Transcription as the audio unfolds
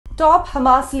Top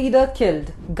Hamas leader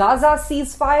killed. Gaza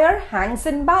ceasefire hangs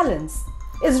in balance.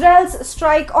 Israel's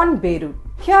strike on Beirut.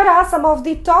 Here are some of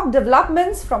the top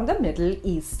developments from the Middle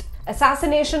East.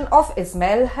 Assassination of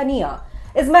Ismail Haniyeh.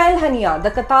 Ismail Haniyeh,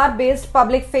 the Qatar-based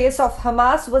public face of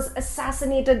Hamas, was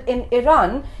assassinated in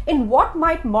Iran in what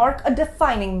might mark a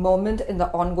defining moment in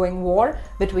the ongoing war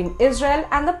between Israel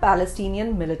and the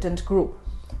Palestinian militant group.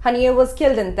 Haniyeh was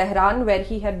killed in Tehran, where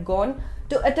he had gone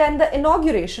to attend the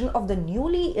inauguration of the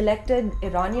newly elected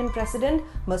Iranian president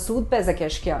Masoud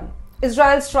Pezeshkian.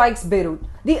 Israel strikes Beirut.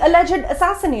 The alleged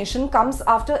assassination comes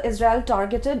after Israel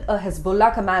targeted a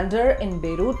Hezbollah commander in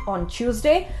Beirut on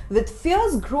Tuesday, with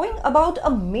fears growing about a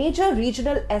major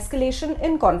regional escalation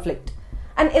in conflict.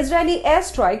 An Israeli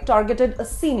airstrike targeted a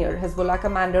senior Hezbollah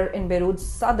commander in Beirut's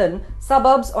southern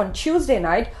suburbs on Tuesday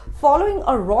night, following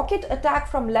a rocket attack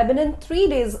from Lebanon 3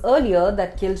 days earlier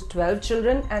that killed 12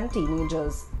 children and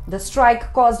teenagers. The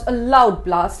strike caused a loud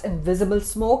blast and visible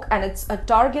smoke, and its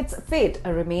target's fate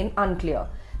remain unclear.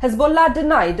 Hezbollah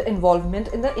denied involvement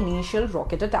in the initial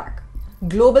rocket attack.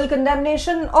 Global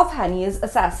condemnation of Haniyeh's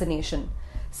assassination.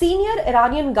 Senior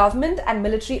Iranian government and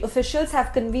military officials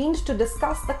have convened to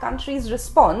discuss the country's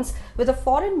response, with a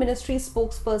foreign ministry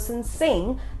spokesperson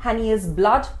saying Haniyeh's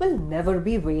blood will never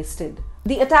be wasted.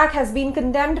 The attack has been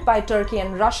condemned by Turkey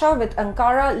and Russia, with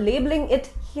Ankara labeling it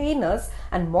heinous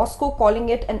and Moscow calling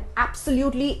it an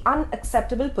absolutely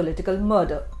unacceptable political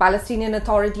murder. Palestinian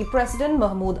Authority President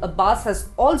Mahmoud Abbas has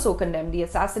also condemned the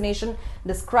assassination,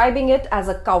 describing it as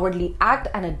a cowardly act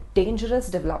and a dangerous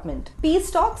development. Peace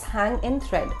talks hang in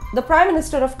thread. The Prime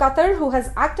Minister of Qatar, who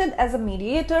has acted as a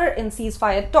mediator in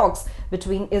ceasefire talks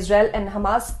between Israel and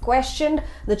Hamas, questioned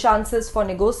the chances for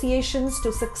negotiations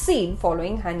to succeed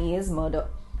following Haniyeh's murder.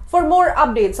 For more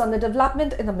updates on the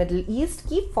development in the Middle East,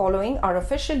 keep following our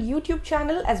official YouTube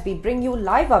channel as we bring you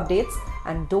live updates,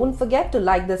 and don't forget to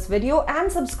like this video and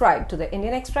subscribe to the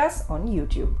Indian Express on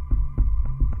YouTube.